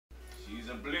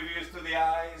oblivious to the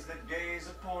eyes that gaze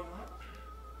upon her.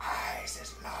 Eyes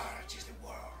as large as the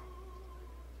world.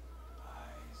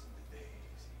 Eyes in the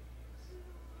daisies.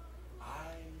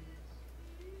 Eyes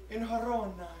in her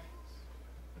own eyes.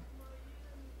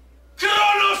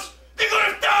 Kronos! The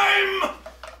god of time!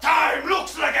 Time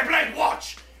looks like a blank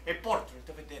watch. A portrait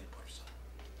of a dead person.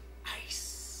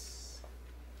 Ice.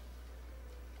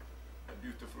 A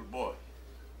beautiful boy.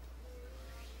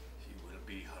 He will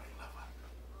be her lover.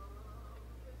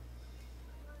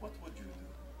 What would you do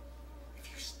if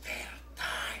you stare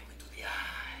time into the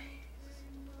eyes?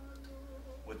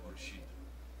 What would she do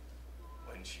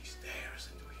when she stares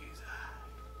into his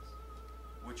eyes,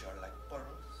 which are like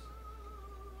pearls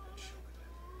and sugar?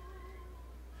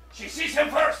 She sees him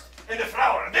first in the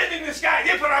flower, then in the sky,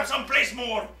 then perhaps someplace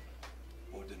more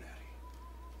ordinary.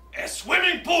 A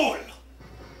swimming pool.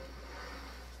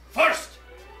 First,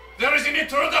 there is an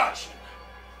introduction.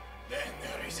 Then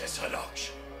there is a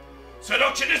seduction.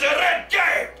 Seduction is a red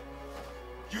cape.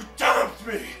 You tempt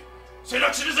me.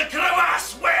 Seduction is a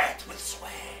crevasse wet with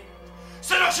sweat.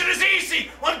 Seduction is easy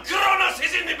when Kronos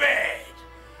is in the bed.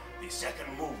 The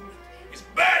second movement is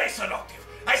very seductive.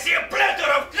 I see a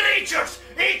plethora of creatures,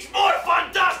 each more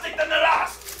fantastic than the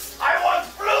last. I want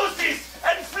flusses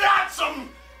and flotsam.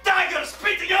 Tigers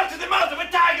spitting out of the mouth of a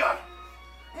tiger.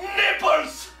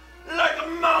 Nipples like a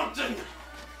mountain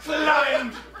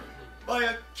climbed by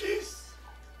a kiss.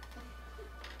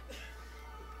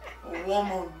 A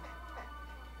woman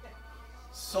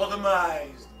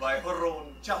sodomized by her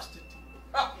own chastity.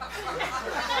 A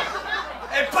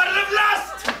puddle of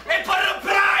lust, a puddle of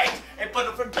pride, a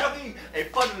puddle for jogging, a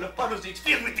puddle of puddles each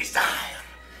filled with desire.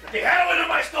 The heroine of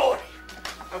my story.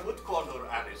 I would call her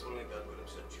Alice, only God would have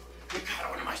sent you. The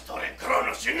heroine of my story and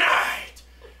Kronos unite,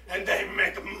 and they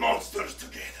make monsters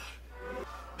together.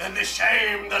 Then the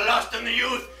shame, the lust, and the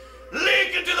youth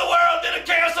leak into the world in a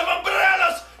chaos of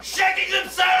umbrellas, shaking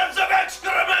themselves of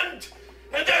excrement.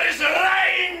 And there is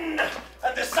rain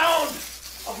and the sound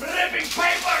of ripping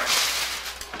paper.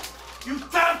 You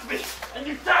tempt me, and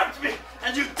you tempt me,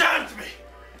 and you tempt me.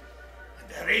 And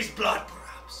there is blood,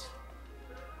 perhaps,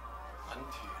 and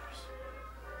tears,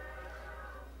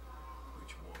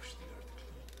 which wash the earth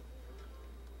clean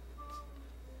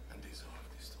and dissolve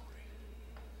the story,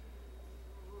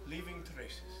 leaving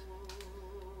traces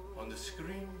on the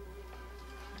screen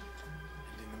and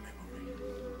in the memory.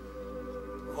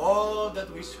 All that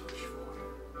we search for,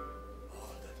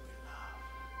 all that we love,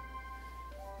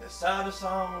 the sad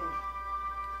sound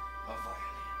of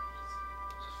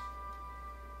violins.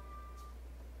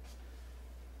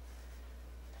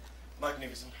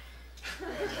 Magnificent.